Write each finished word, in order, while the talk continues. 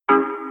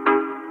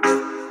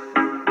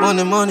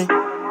Money, money,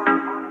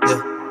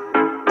 yeah.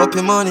 Up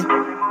your money,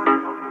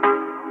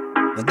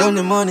 I down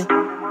the money.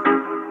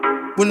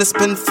 When I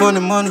spend funny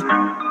money,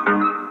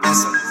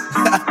 yes.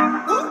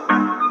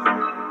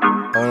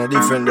 On a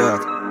different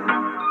dog,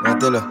 I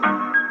tell her,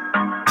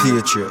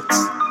 Patriots.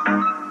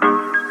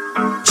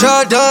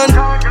 Jordan,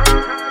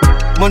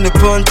 money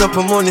on top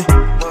of money.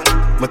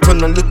 My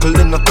turn a little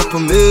in a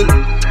couple mil.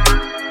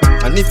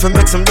 And if I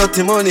make some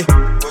dirty money,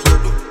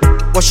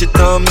 wash it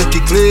down, make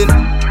it clean.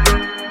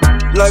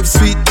 Life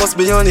sweet, must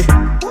be honey.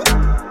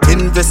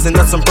 Investing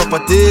at some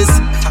properties.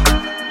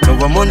 Now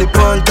I'm money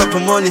on top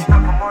of money.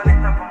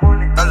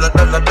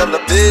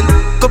 Dollar bill.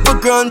 Couple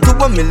grand to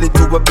a million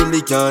to a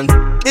billion.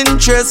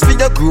 Interest for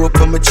your grow up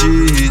on my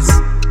cheese.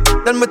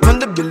 Then me turn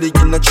the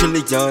billion a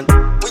trillion.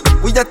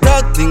 We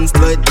attack things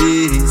like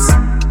this.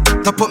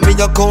 Top up me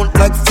account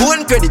like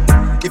phone credit.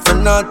 If I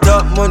not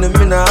talk money,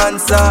 me no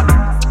answer.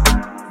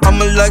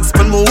 I'ma like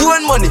spend my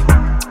own money.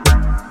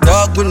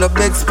 Dog with no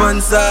big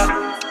sponsor.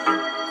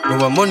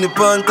 Now I'm money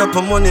on top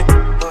of money.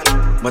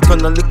 My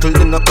turn a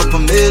little in a couple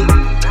mil.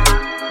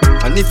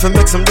 And if I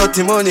make some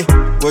dirty money,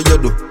 what you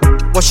do?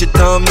 Wash it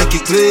down, make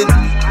it clean.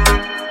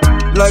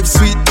 Life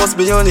sweet, must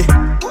be honey.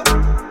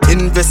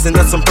 Investing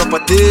at some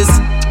properties.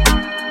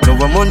 Now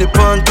I'm money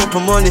on top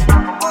of money.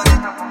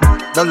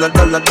 Dollar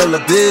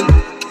bill.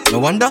 No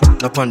wonder,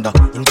 no ponder.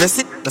 Invest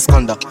it, no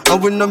squander. I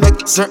will not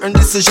make certain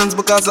decisions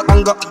because of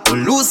anger. We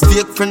lose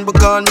fake friend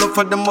because enough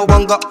of them a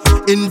wanga.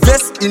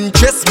 Invest,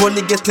 interest,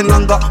 money getting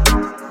longer.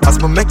 As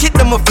we make it,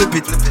 them a flip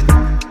it.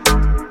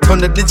 Turn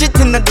the digit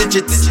in a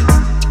digit.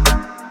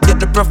 Get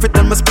the profit,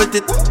 then I split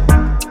it.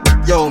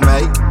 Yo,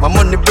 mate, my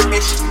money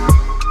British.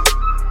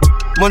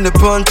 Money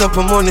on top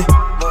of money.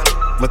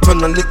 My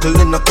turn a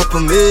little in a couple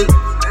mil.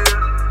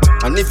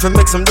 And if I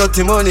make some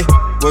dirty money,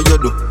 what you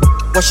do?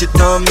 Wash it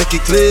down, make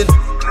it clean.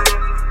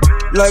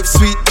 Life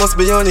sweet, must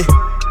be honey.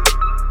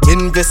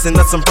 Investing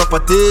at some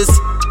properties.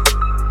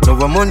 Now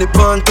I'm money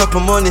on top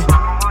of money.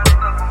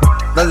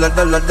 Dollar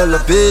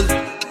bill.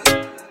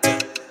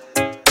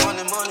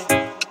 Money,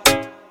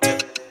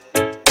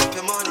 up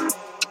your money.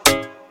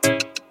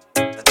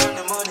 I turn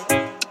the money.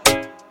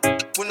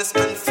 When I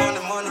spend